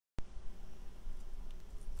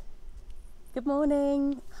Good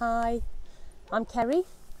morning. Hi, I'm Ceri,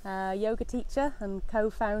 yoga teacher and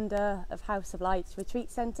co-founder of House of Lights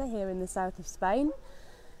Retreat Centre here in the south of Spain.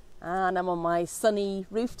 And I'm on my sunny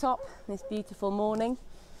rooftop this beautiful morning.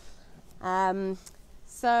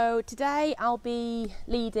 So today I'll be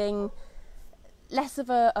leading less of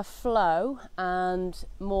a flow and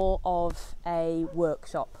more of a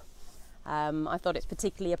workshop. I thought it's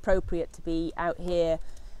particularly appropriate to be out here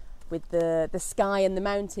with the sky and the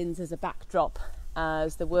mountains as a backdrop,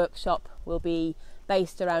 as the workshop will be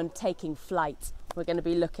based around taking flight. We're going to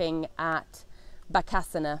be looking at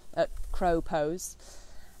Bakasana, at crow pose.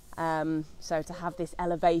 So to have this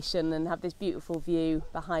elevation and have this beautiful view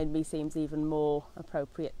behind me seems even more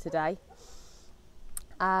appropriate today.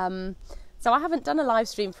 So I haven't done a live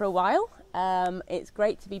stream for a while. It's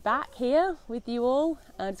great to be back here with you all.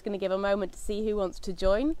 I'm just going to give a moment to see who wants to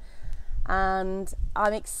join. And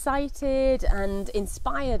I'm excited and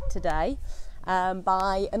inspired today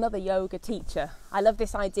by another yoga teacher. I love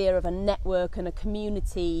this idea of a network and a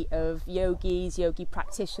community of yogis, yogi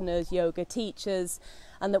practitioners, yoga teachers,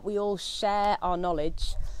 and that we all share our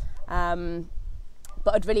knowledge. But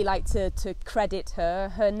I'd really like to credit her.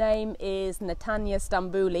 Her name is Natanya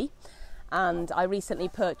Stambouli, and I recently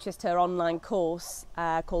purchased her online course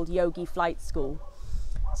called Yogi Flight School.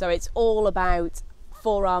 So it's all about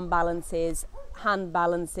forearm balances, hand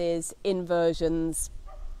balances, inversions,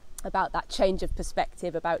 about that change of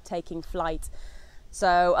perspective, about taking flight.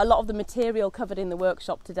 So a lot of the material covered in the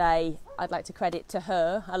workshop today, I'd like to credit to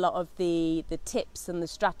her. A lot of the tips and the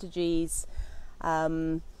strategies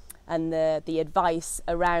and the advice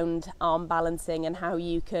around arm balancing and how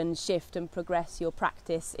you can shift and progress your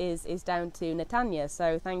practice is down to Natanya.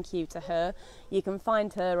 So thank you to her. You can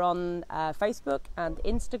find her on Facebook and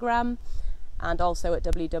Instagram, and also at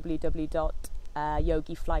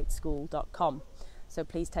www.yogiflightschool.com. So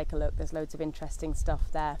please take a look, there's loads of interesting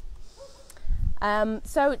stuff there.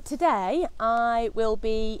 So today it'll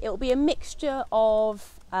be a mixture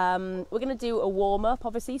of, we're going to do a warm-up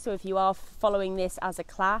obviously, so if you are following this as a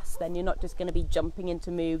class, then you're not just going to be jumping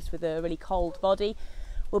into moves with a really cold body.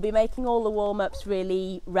 We'll be making all the warm-ups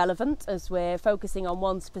really relevant as we're focusing on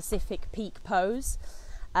one specific peak pose.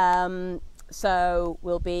 So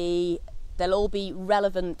they'll all be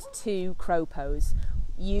relevant to crow pose,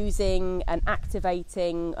 using and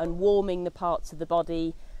activating and warming the parts of the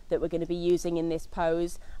body that we're going to be using in this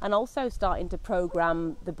pose, and also starting to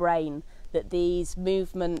program the brain that these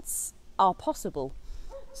movements are possible.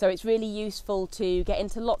 So it's really useful to get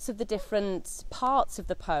into lots of the different parts of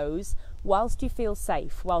the pose whilst you feel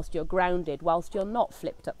safe, whilst you're grounded, whilst you're not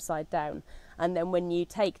flipped upside down. And then when you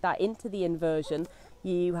take that into the inversion,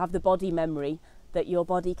 you have the body memory that your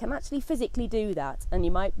body can actually physically do that, and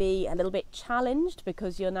you might be a little bit challenged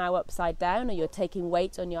because you're now upside down or you're taking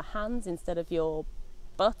weight on your hands instead of your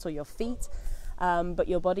butt or your feet, but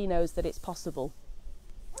your body knows that it's possible.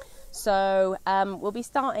 So we'll be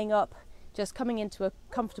starting up just coming into a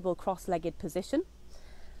comfortable cross-legged position,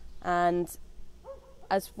 and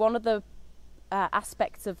as one of the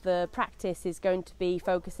aspects of the practice is going to be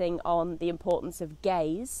focusing on the importance of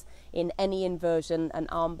gaze in any inversion and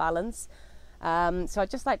arm balance. So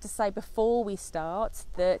I'd just like to say before we start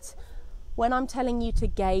that when I'm telling you to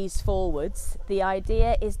gaze forwards, the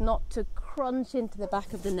idea is not to crunch into the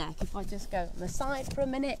back of the neck. If I just go on the side for a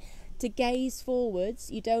minute, to gaze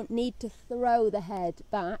forwards, you don't need to throw the head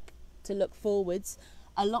back to look forwards.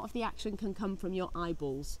 A lot of the action can come from your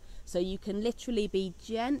eyeballs. So you can literally be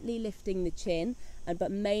gently lifting the chin,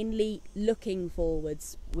 but mainly looking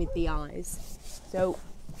forwards with the eyes. So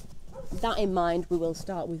that in mind, we will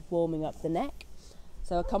start with warming up the neck.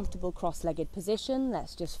 So a comfortable cross-legged position.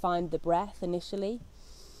 Let's just find the breath initially.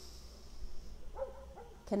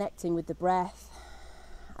 Connecting with the breath,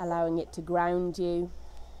 allowing it to ground you,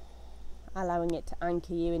 allowing it to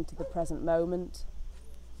anchor you into the present moment.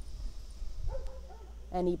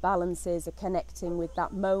 Any balances are connecting with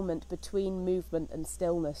that moment between movement and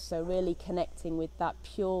stillness. So really connecting with that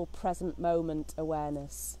pure present moment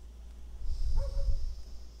awareness.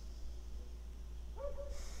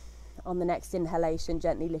 On the next inhalation,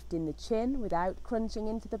 gently lifting the chin without crunching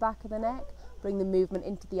into the back of the neck. Bring the movement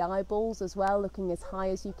into the eyeballs as well, looking as high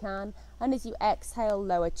as you can. And as you exhale,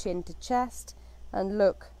 lower chin to chest and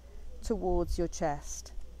look towards your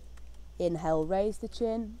chest. Inhale, raise the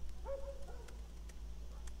chin.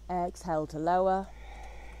 Exhale to lower.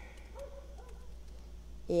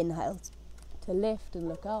 Inhale to lift and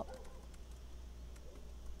look up.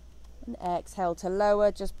 And exhale to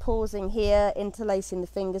lower, just pausing here, interlacing the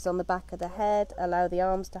fingers on the back of the head. Allow the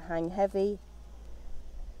arms to hang heavy.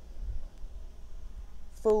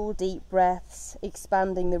 full deep breaths,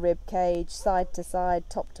 expanding the rib cage, side to side,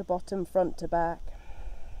 top to bottom, front to back.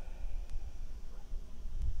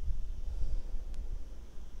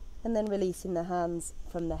 And then releasing the hands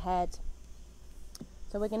from the head.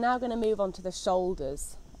 So we're now going to move on to the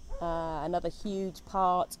shoulders, another huge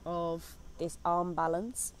part of this arm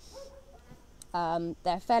balance.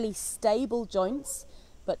 They're fairly stable joints,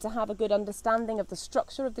 but to have a good understanding of the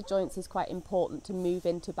structure of the joints is quite important to move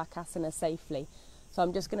into Bakasana safely. So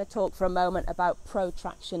I'm just going to talk for a moment about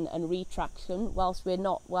protraction and retraction whilst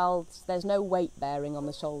there's no weight bearing on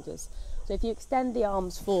the shoulders. So if you extend the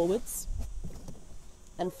arms forwards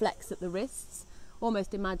and flex at the wrists,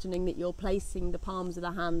 almost imagining that you're placing the palms of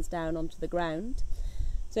the hands down onto the ground.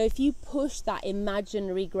 So if you push that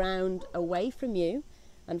imaginary ground away from you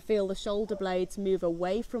and feel the shoulder blades move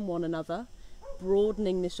away from one another,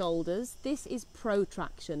 broadening the shoulders, this is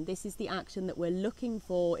protraction. This is the action that we're looking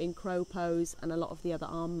for in crow pose and a lot of the other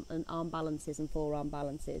arm balances and forearm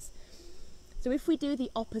balances. So if we do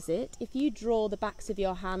the opposite, if you draw the backs of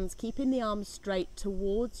your hands, keeping the arms straight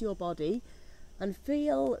towards your body and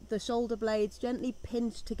feel the shoulder blades gently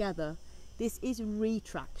pinch together, this is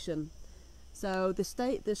retraction. So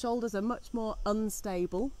the shoulders are much more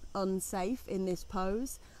unstable, unsafe in this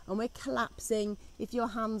pose, and we're collapsing. If your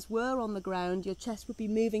hands were on the ground, your chest would be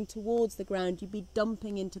moving towards the ground, you'd be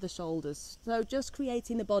dumping into the shoulders. So just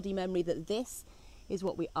creating the body memory that this is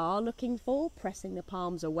what we are looking for, pressing the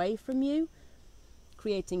palms away from you,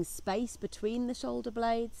 creating space between the shoulder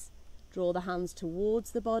blades, draw the hands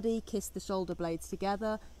towards the body, kiss the shoulder blades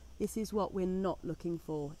together. This is what we're not looking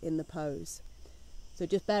for in the pose. So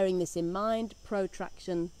just bearing this in mind,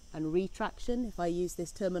 protraction and retraction, if I use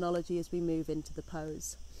this terminology as we move into the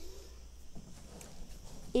pose.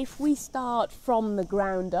 If we start from the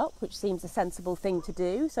ground up, which seems a sensible thing to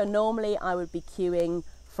do, so normally I would be cueing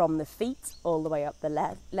from the feet all the way up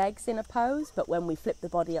the legs in a pose, but when we flip the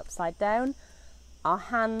body upside down, our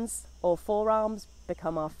hands or forearms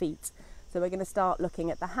become our feet. So we're going to start looking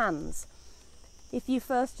at the hands. If you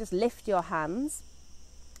first just lift your hands,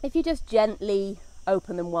 if you just gently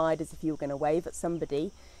open them wide as if you were going to wave at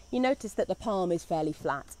somebody, you notice that the palm is fairly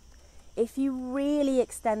flat. If you really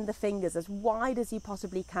extend the fingers as wide as you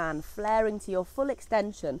possibly can, flaring to your full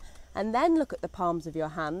extension, and then look at the palms of your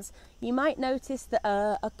hands, you might notice that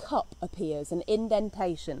a cup appears, an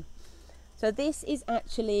indentation. So this is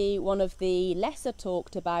actually one of the lesser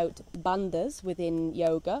talked about bandhas within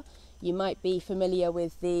yoga. You might be familiar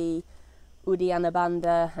with the Uddiyana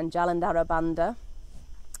Bandha and Jalandhara Bandha.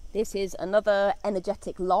 This is another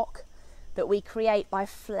energetic lock that we create by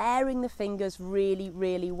flaring the fingers really,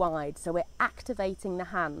 really wide. So we're activating the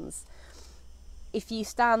hands.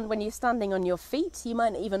 When you're standing on your feet, you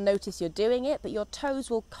might not even notice you're doing it, but your toes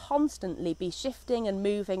will constantly be shifting and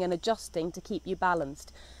moving and adjusting to keep you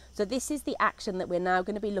balanced. So this is the action that we're now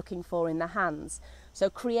going to be looking for in the hands. So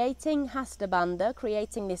creating Hasta Bandha,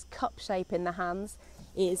 creating this cup shape in the hands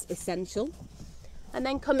is essential. And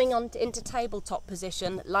then coming on into tabletop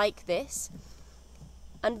position like this,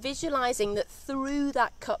 and visualizing that through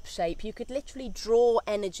that cup shape you could literally draw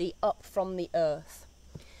energy up from the earth.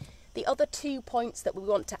 The other 2 points that we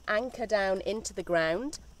want to anchor down into the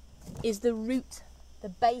ground is the root, the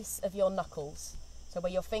base of your knuckles. So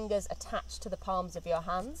where your fingers attach to the palms of your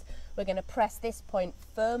hands, we're going to press this point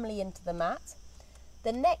firmly into the mat.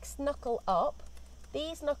 The next knuckle up,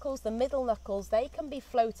 these knuckles, the middle knuckles, they can be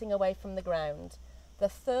floating away from the ground. The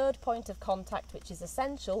third point of contact, which is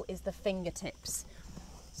essential, is the fingertips.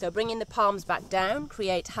 So bringing the palms back down,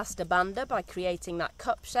 create Hasta Bandha by creating that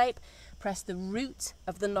cup shape. Press the root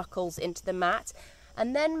of the knuckles into the mat,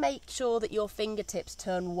 and then make sure that your fingertips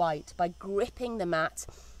turn white by gripping the mat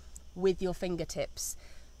with your fingertips.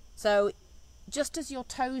 So just as your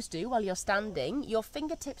toes do while you're standing, your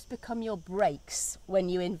fingertips become your brakes when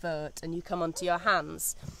you invert and you come onto your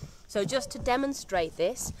hands. So just to demonstrate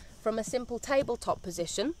this, from a simple tabletop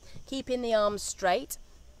position, keeping the arms straight,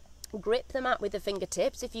 grip the mat with the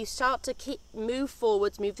fingertips. If you start to move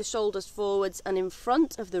forwards, move the shoulders forwards and in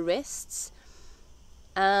front of the wrists,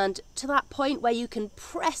 and to that point where you can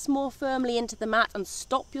press more firmly into the mat and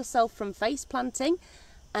stop yourself from face planting,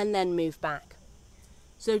 and then move back.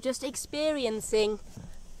 So just experiencing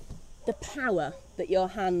the power that your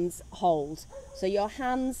hands hold. So your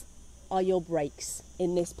hands are your brakes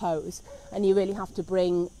in this pose, and you really have to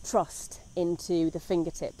bring trust into the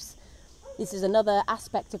fingertips. This is another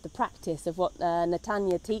aspect of the practice of what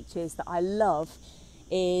Natanya teaches that I love,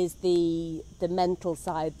 is the mental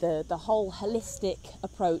side, the whole holistic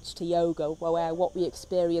approach to yoga, where what we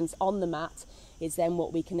experience on the mat is then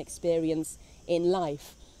what we can experience in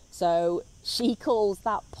life. So she calls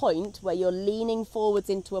that point where you're leaning forwards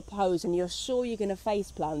into a pose and you're sure you're going to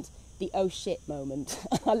face plant the oh shit moment.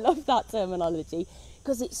 I love that terminology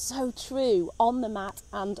because it's so true on the mat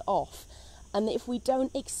and off. And if we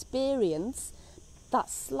don't experience that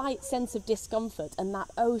slight sense of discomfort and that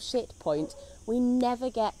oh shit point, we never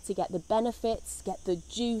get the benefits, get the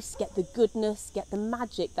juice, get the goodness, get the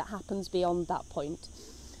magic that happens beyond that point.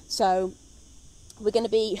 So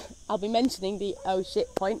I'll be mentioning the oh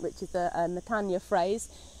shit point, which is a Natanya phrase,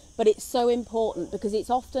 but it's so important because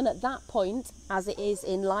it's often at that point, as it is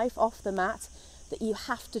in life off the mat, that you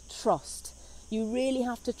have to trust. You really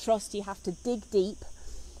have to trust, you have to dig deep,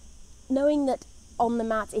 knowing that on the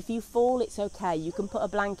mat, if you fall, it's okay. You can put a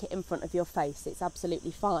blanket in front of your face, it's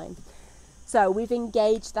absolutely fine. So we've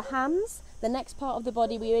engaged the hands. The next part of the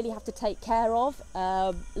body we really have to take care of.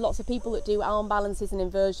 Lots of people that do arm balances and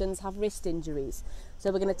inversions have wrist injuries.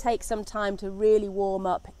 So we're going to take some time to really warm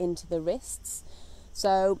up into the wrists.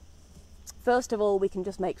 So first of all, we can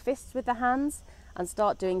just make fists with the hands and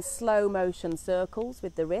start doing slow motion circles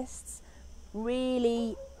with the wrists,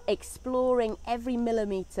 really exploring every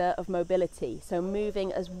millimetre of mobility. So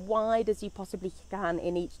moving as wide as you possibly can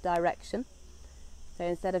in each direction. So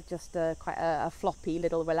instead of just quite a floppy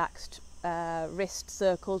little relaxed wrist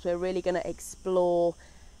circles, we're really going to explore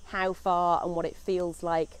how far and what it feels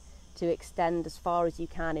like to extend as far as you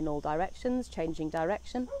can in all directions, changing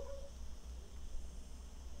direction.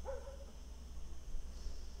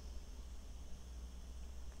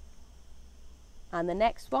 And the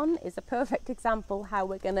next one is a perfect example how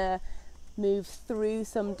we're going to move through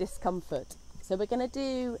some discomfort. So we're going to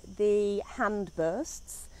do the hand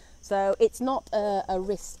bursts. So it's not a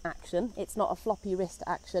wrist action, it's not a floppy wrist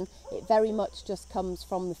action, it very much just comes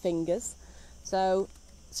from the fingers. So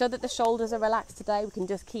that the shoulders are relaxed today, we can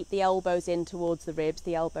just keep the elbows in towards the ribs,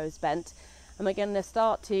 the elbows bent. And we're going to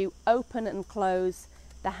start to open and close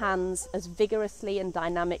the hands as vigorously and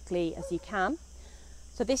dynamically as you can.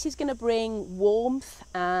 So this is going to bring warmth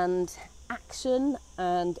and action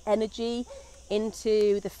and energy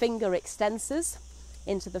into the finger extensors,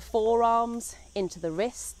 into the forearms, into the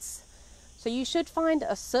wrists. So you should find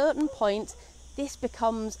at a certain point this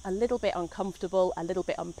becomes a little bit uncomfortable, a little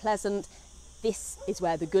bit unpleasant. This is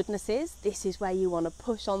where the goodness is. This is where you want to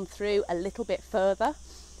push on through a little bit further.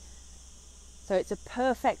 So it's a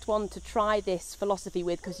perfect one to try this philosophy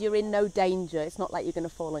with because you're in no danger. It's not like you're going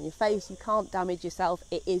to fall on your face. You can't damage yourself.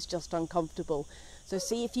 It is just uncomfortable. So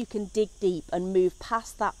see if you can dig deep and move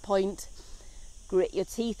past that point. Grit your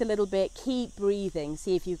teeth a little bit, keep breathing,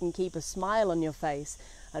 see if you can keep a smile on your face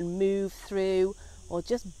and move through or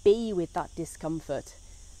just be with that discomfort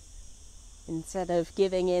instead of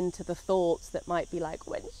giving in to the thoughts that might be like,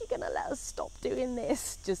 when is she going to let us stop doing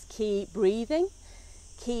this? Just keep breathing,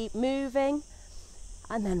 keep moving,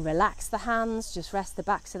 and then relax the hands, just rest the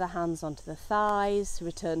backs of the hands onto the thighs,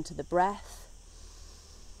 return to the breath,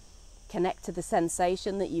 connect to the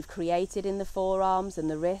sensation that you've created in the forearms and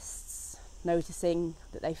the wrists, noticing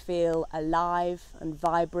that they feel alive and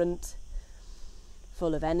vibrant,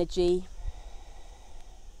 full of energy.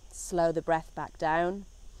 Slow the breath back down.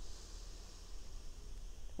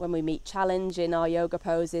 When we meet challenge in our yoga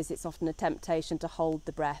poses, it's often a temptation to hold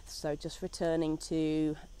the breath. So just returning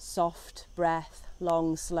to soft breath,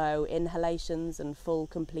 long, slow inhalations and full,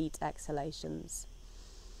 complete exhalations.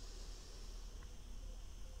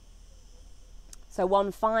 So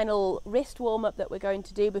one final wrist warm-up that we're going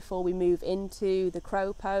to do before we move into the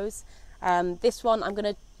crow pose. This one I'm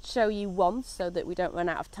going to show you once so that we don't run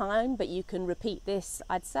out of time, but you can repeat this,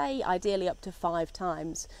 I'd say, ideally up to 5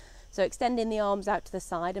 times. So extending the arms out to the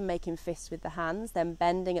side and making fists with the hands, then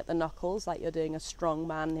bending at the knuckles like you're doing a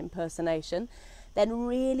strongman impersonation. Then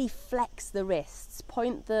really flex the wrists,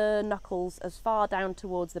 point the knuckles as far down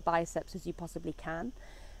towards the biceps as you possibly can.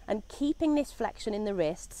 And keeping this flexion in the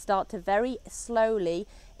wrist, start to very slowly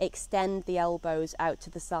extend the elbows out to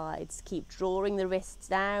the sides. Keep drawing the wrists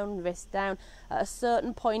down, wrist down. At a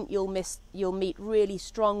certain point you'll meet really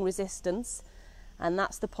strong resistance, and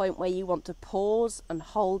that's the point where you want to pause and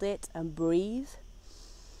hold it and breathe.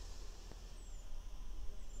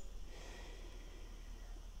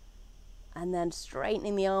 And then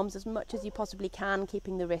straightening the arms as much as you possibly can,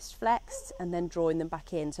 keeping the wrists flexed and then drawing them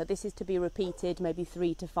back in. So this is to be repeated maybe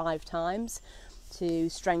 3 to 5 times to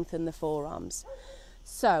strengthen the forearms.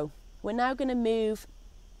 So we're now going to move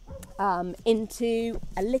into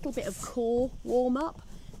a little bit of core warm-up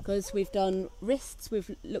because we've done wrists,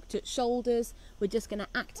 we've looked at shoulders. We're just going to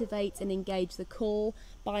activate and engage the core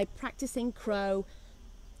by practicing crow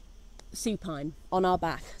supine on our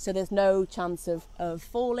back, so there's no chance of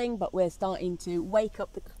falling, but we're starting to wake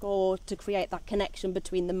up the core to create that connection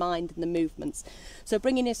between the mind and the movements. So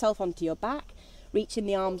bringing yourself onto your back, reaching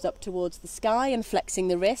the arms up towards the sky and flexing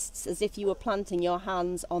the wrists as if you were planting your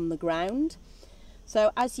hands on the ground.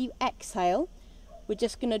 So as you exhale, we're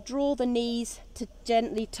just going to draw the knees to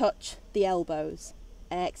gently touch the elbows.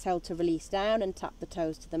 Exhale to release down and tap the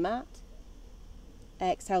toes to the mat.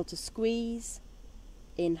 Exhale to squeeze.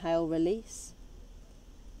 Inhale, release.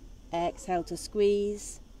 Exhale to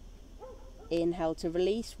squeeze. Inhale to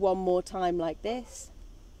release. One more time like this.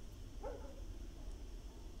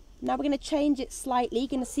 Now we're going to change it slightly. You're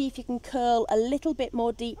going to see if you can curl a little bit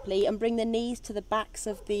more deeply and bring the knees to the backs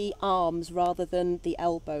of the arms rather than the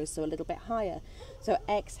elbows, so a little bit higher. So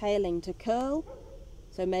exhaling to curl.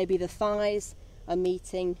 So maybe the thighs are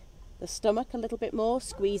meeting the stomach a little bit more,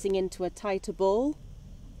 squeezing into a tighter ball,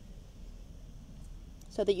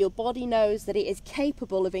 so that your body knows that it is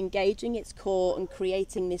capable of engaging its core and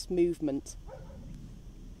creating this movement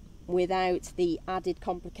without the added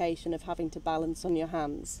complication of having to balance on your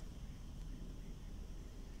hands.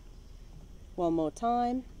 One more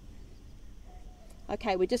time.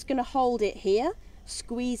 Okay, we're just going to hold it here,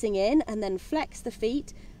 squeezing in, and then flex the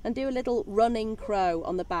feet and do a little running crow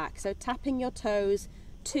on the back. So tapping your toes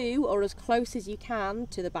to, or as close as you can,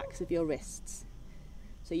 to the backs of your wrists.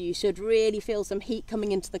 So you should really feel some heat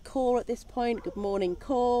coming into the core at this point. Good morning,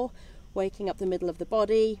 core. Waking up the middle of the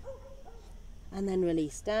body. And then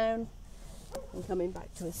release down and coming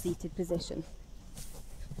back to a seated position.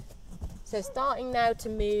 So starting now to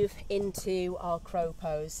move into our crow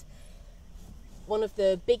pose. One of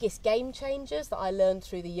the biggest game changers that I learned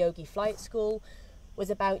through the Yogi Flight School was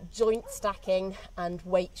about joint stacking and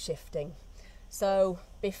weight shifting. So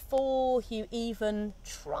before you even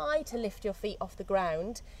try to lift your feet off the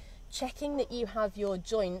ground, checking that you have your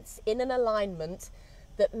joints in an alignment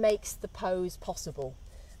that makes the pose possible.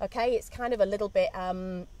 Okay, it's kind of a little bit,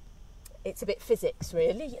 it's a bit physics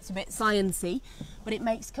really, it's a bit sciencey, but it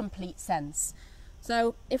makes complete sense.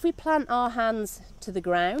 So if we plant our hands to the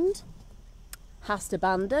ground, Hasta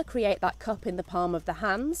Bandha, create that cup in the palm of the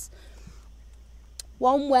hands.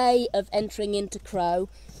 One way of entering into crow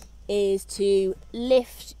is to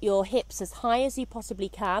lift your hips as high as you possibly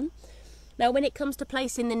can. Now when it comes to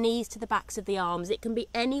placing the knees to the backs of the arms, it can be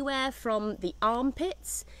anywhere from the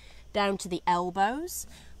armpits down to the elbows,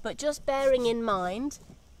 but just bearing in mind,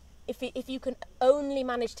 if you can only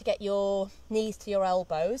manage to get your knees to your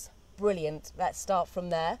elbows, brilliant, let's start from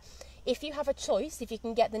there. If you have a choice, if you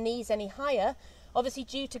can get the knees any higher, obviously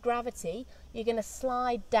due to gravity, you're going to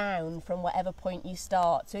slide down from whatever point you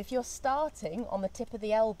start. So if you're starting on the tip of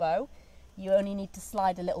the elbow, you only need to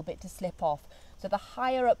slide a little bit to slip off. So the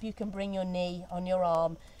higher up you can bring your knee on your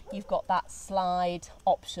arm, you've got that slide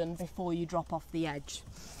option before you drop off the edge.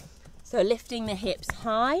 So lifting the hips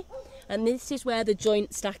high, and this is where the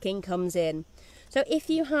joint stacking comes in. So if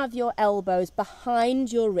you have your elbows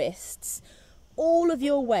behind your wrists, all of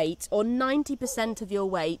your weight, or 90% of your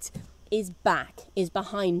weight, is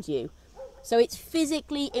behind you. So it's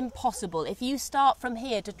physically impossible. If you start from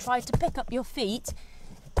here to try to pick up your feet,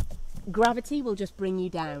 gravity will just bring you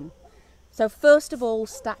down. So first of all,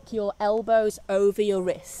 stack your elbows over your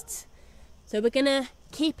wrists. So we're gonna,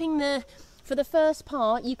 for the first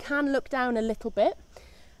part, you can look down a little bit.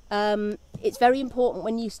 It's very important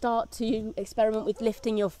when you start to experiment with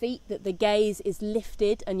lifting your feet that the gaze is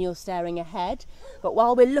lifted and you're staring ahead. But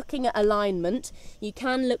while we're looking at alignment, you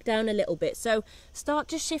can look down a little bit. So start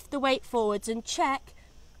to shift the weight forwards and check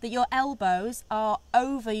that your elbows are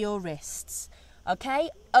over your wrists. Okay,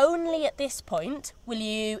 only at this point will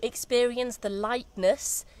you experience the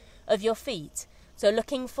lightness of your feet. So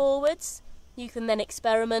looking forwards, you can then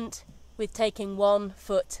experiment with taking 1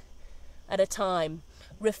 foot at a time.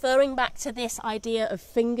 Referring back to this idea of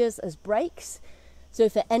fingers as brakes. So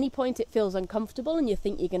if at any point it feels uncomfortable and you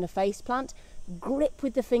think you're going to face plant, grip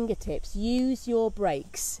with the fingertips, use your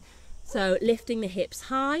brakes. So lifting the hips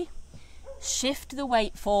high, shift the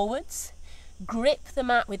weight forwards, grip the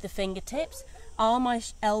mat with the fingertips. Are my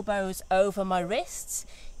elbows over my wrists?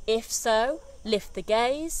 If so, lift the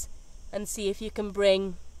gaze and see if you can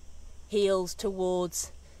bring heels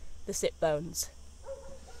towards the sit bones.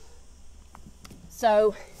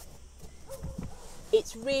 So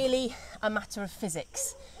it's really a matter of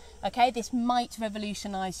physics. Okay, this might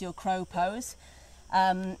revolutionize your crow pose,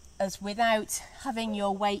 as without having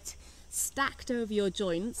your weight stacked over your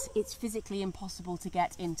joints, it's physically impossible to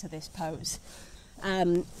get into this pose.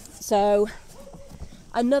 So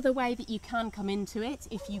another way that you can come into it,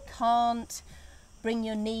 if you can't bring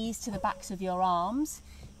your knees to the backs of your arms,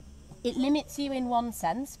 It limits you in one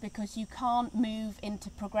sense because you can't move into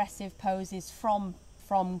progressive poses from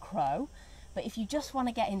crow. But if you just want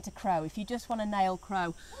to get into crow, if you just want to nail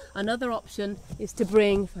crow, another option is to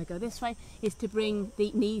bring, if I go this way, is to bring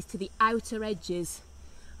the knees to the outer edges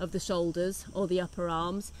of the shoulders or the upper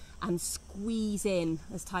arms and squeeze in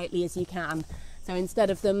as tightly as you can. So instead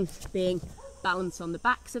of them being balanced on the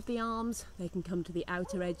backs of the arms, they can come to the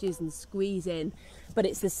outer edges and squeeze in. But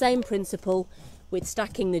it's the same principle with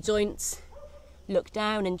stacking the joints. Look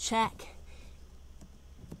down and check.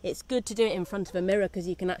 It's good to do it in front of a mirror because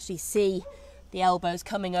you can actually see the elbows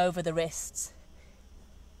coming over the wrists.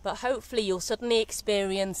 But hopefully you'll suddenly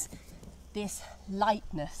experience this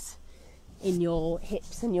lightness in your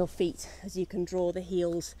hips and your feet as you can draw the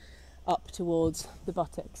heels up towards the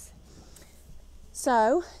buttocks.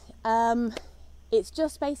 So it's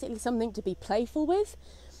just basically something to be playful with.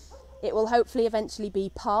 It will hopefully eventually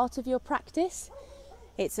be part of your practice.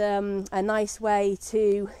 It's a nice way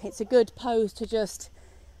to, it's a good pose to just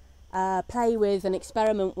play with and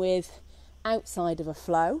experiment with outside of a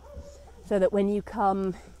flow, so that when you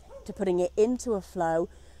come to putting it into a flow,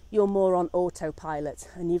 you're more on autopilot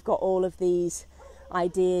and you've got all of these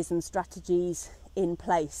ideas and strategies in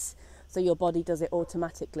place, so your body does it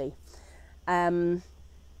automatically.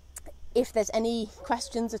 If there's any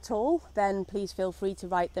questions at all, then please feel free to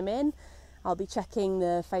write them in. I'll be checking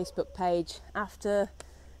the Facebook page after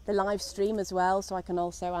the live stream as well, so I can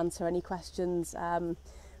also answer any questions.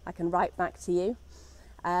 I can write back to you.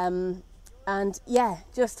 And yeah,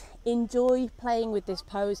 just enjoy playing with this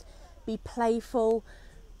pose. Be playful.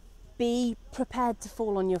 Be prepared to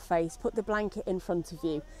fall on your face. Put the blanket in front of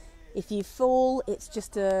you. If you fall, it's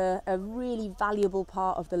just a really valuable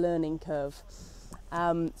part of the learning curve.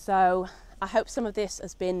 So I hope some of this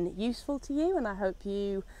has been useful to you, and I hope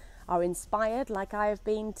you are inspired like I have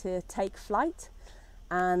been to take flight.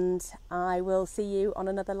 And I will see you on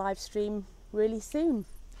another live stream really soon.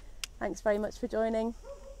 Thanks very much for joining.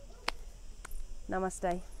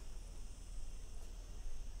 Namaste.